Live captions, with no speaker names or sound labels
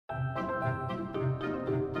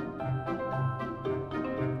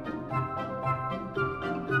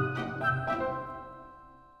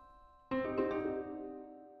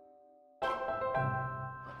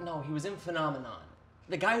was in Phenomenon.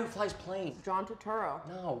 The guy who flies planes. John Turturro.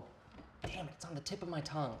 No. Damn it, it's on the tip of my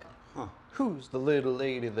tongue. Huh. Who's the little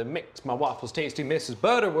lady that makes my waffles tasty, Mrs.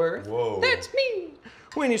 Butterworth? Whoa. That's me!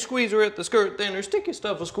 When you squeeze her at the skirt, then her sticky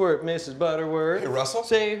stuff will squirt, Mrs. Butterworth. Hey, Russell?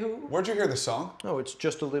 Say who? Where'd you hear the song? Oh, it's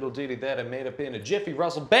just a little ditty that I made up in a jiffy.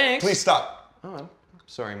 Russell Banks! Please stop. Oh, I'm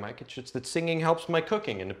sorry, Mike. It's just that singing helps my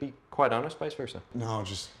cooking, and to be quite honest, vice versa. No,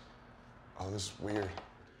 just... Oh, this is weird.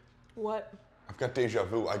 What? I've got deja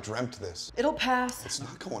vu. I dreamt this. It'll pass. It's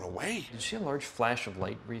not going away. Did you see a large flash of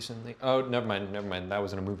light recently? Oh, never mind. That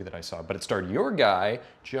was in a movie that I saw, but it starred your guy,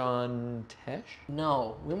 John Tesh?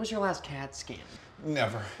 No. When was your last CAT scan?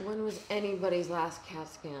 Never. When was anybody's last CAT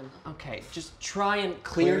scan? Okay, just try and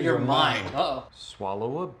clear your mind. Uh-oh.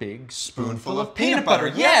 Swallow a big Spoonful of peanut butter.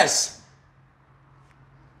 Yes!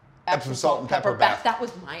 Epsom salt and pepper bath. That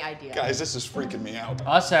was my idea. Guys, this is freaking me out.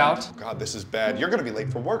 Us out. God, this is bad. You're gonna be late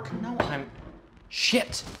for work. No, I'm...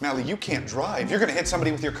 Shit. Mallie, you can't drive. You're gonna hit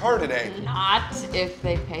somebody with your car today. Not if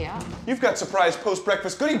they pay up. You've got surprise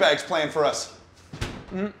post-breakfast goodie bags planned for us.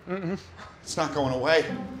 It's not going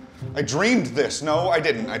away. I dreamed this. No, I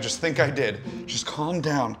didn't. I just think I did. Just calm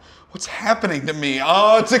down. What's happening to me?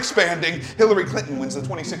 Oh, it's expanding. Hillary Clinton wins the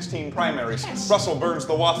 2016 primaries. Russell burns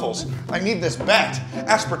the waffles. I need this bat.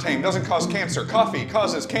 Aspartame doesn't cause cancer. Coffee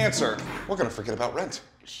causes cancer. We're gonna forget about rent.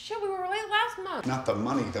 Shit, we were late last month. Not the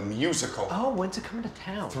money, the musical. Oh, when's it coming to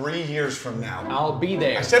town? 3 years from now. I'll be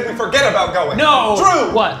there. I said we forget about going. No!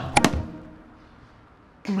 Drew! What?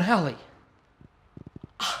 Mallie.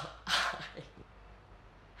 I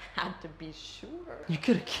had to be sure. You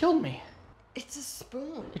could have killed me. It's a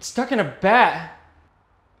spoon. It's stuck in a bat.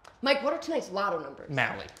 Mike, what are tonight's lotto numbers?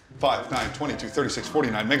 Mallie. 5, 9, 22, 36,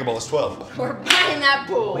 49. Mega Ball is 12. We're buying that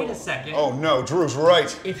pool. Wait a second. Oh no, Drew's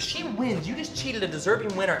right. If she wins, you just cheated a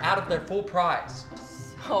deserving winner out of their full prize.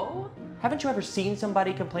 So? Haven't you ever seen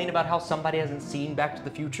somebody complain about how somebody hasn't seen Back to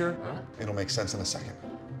the Future? Huh? It'll make sense in a second.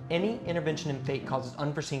 Any intervention in fate causes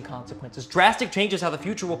unforeseen consequences. Drastic changes how the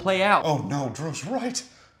future will play out. Oh no, Drew's right.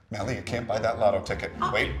 Mallie, you can't buy that lotto ticket.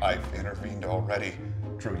 Wait, I've intervened already.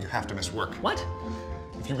 Drew, you have to miss work. What?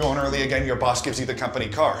 If you go in early again, your boss gives you the company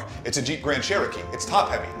car. It's a Jeep Grand Cherokee. It's top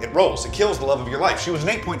heavy. It rolls. It kills the love of your life. She was an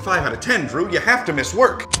 8.5 out of 10, Drew. You have to miss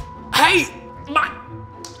work. Hey! My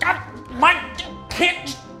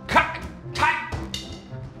can't cut.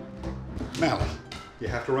 Mallie, you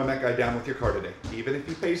have to run that guy down with your car today. Even if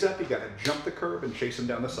he pays up, you gotta jump the curb and chase him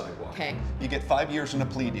down the sidewalk. Okay. You get 5 years in a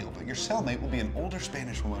plea deal, but your cellmate will be an older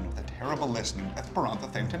Spanish woman with a terrible list named Esperanza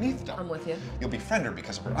Centenista. I'm with you. You'll befriend her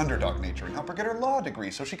because of her underdog nature and help her get her law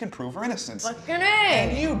degree so she can prove her innocence. Fucking A.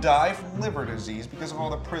 And you die from liver disease because of all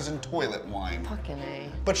the prison toilet wine. Fucking A.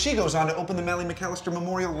 But she goes on to open the Mallie McAllister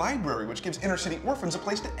Memorial Library, which gives inner city orphans a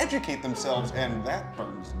place to educate themselves, and that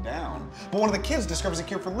burns down. But one of the kids discovers a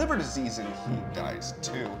cure for liver disease, and he dies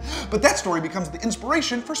too. But that story becomes the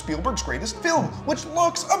inspiration for Spielberg's greatest film, which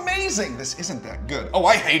looks amazing. This isn't that good. Oh,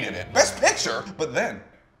 I hated it. Best picture. But then,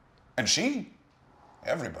 and she,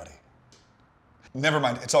 everybody. Never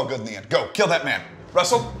mind, it's all good in the end. Go, kill that man.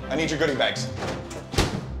 Russell, I need your goodie bags.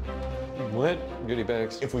 What? Goodie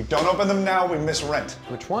bags. If we don't open them now, we miss rent.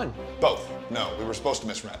 Which one? Both. No, we were supposed to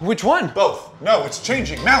miss rent. Which one? Both. No, it's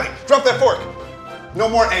changing. Mallie, drop that fork. No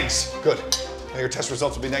more eggs. Good. Now your test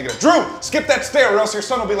results will be negative. Drew, skip that stair or else your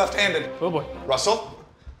son will be left-handed. Oh boy. Russell,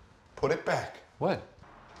 put it back. What?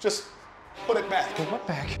 Just put it back. Put what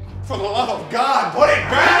back? For the love of God, put it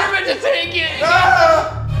back! You're meant to take it!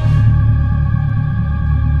 Ah!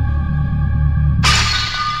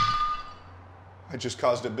 I just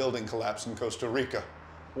caused a building collapse in Costa Rica.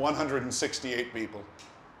 168 people.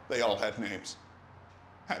 They all had names.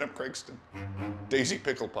 Adam Craigston, Daisy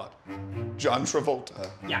Picklepot, John Travolta.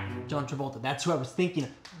 Yeah, John Travolta. That's who I was thinking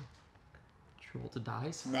of. Travolta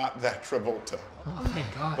dies? Not that Travolta. Oh, thank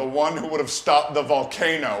God. The one who would have stopped the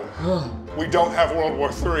volcano. We don't have World War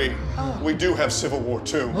III. We do have Civil War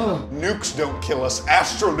II. Nukes don't kill us,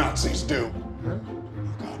 astronazis do. Oh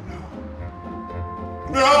God,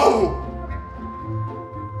 no. No!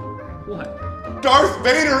 What? Darth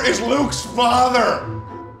Vader is Luke's father!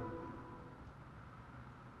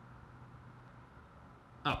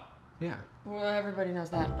 Oh, yeah. Well, everybody knows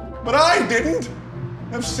that. But I didn't!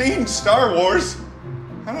 I've seen Star Wars.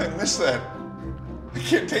 How did I miss that? I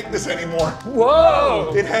can't take this anymore.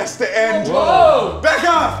 Whoa! It has to end. Whoa! Back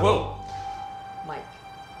off! Whoa! Mike,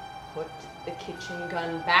 put the kitchen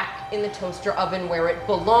gun back in the toaster oven where it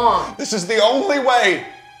belongs. This is the only way.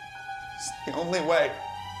 It's the only way.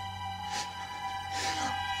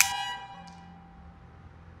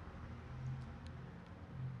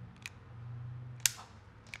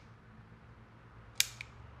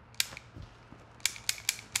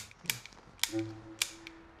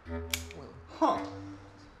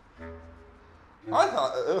 I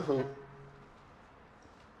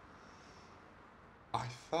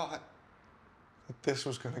thought that this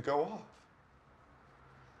was gonna go off.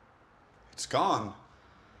 It's gone.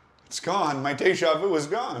 It's gone. My deja vu is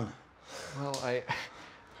gone. Well,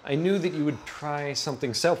 I knew that you would try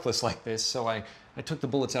something selfless like this, so I took the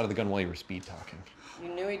bullets out of the gun while you were speed talking. You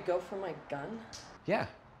knew he'd go for my gun? Yeah.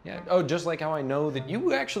 Oh, just like how I know that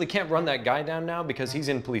you actually can't run that guy down now because he's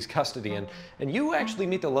in police custody, and you actually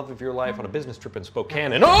meet the love of your life on a business trip in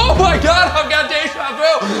Spokane, and oh my God, I've got deja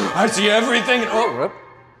vu! I see everything, and oh, whoop.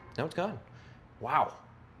 Now it's gone. Wow.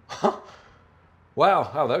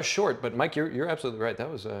 Wow, that was short, but Mike, you're absolutely right. That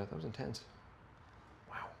was intense.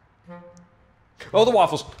 Wow. Oh, the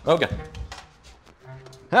waffles. Okay.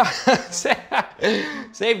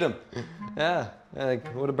 Saved him. Yeah,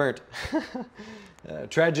 would have burnt.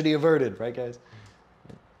 Tragedy averted, right, guys?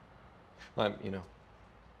 You know.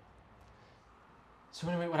 So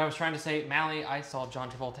anyway, what I was trying to say, Mallie, I saw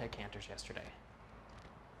John Travolta at Cantor's yesterday.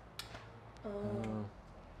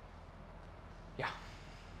 Yeah.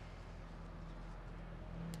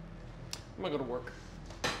 I'm gonna go to work.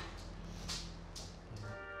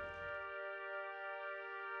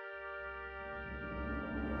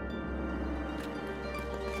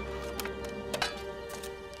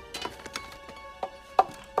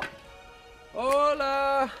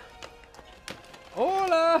 Hola!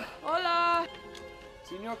 Hola! Hola!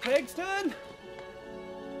 Signor Craigston?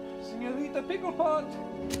 Signorita Picklepot?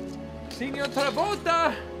 Signor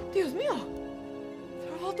Travolta? Dios mío!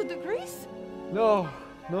 Travolta de Grease? No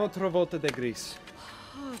Travolta de Gris.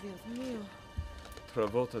 Oh, Dios mío.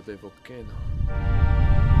 Travolta de Volcano.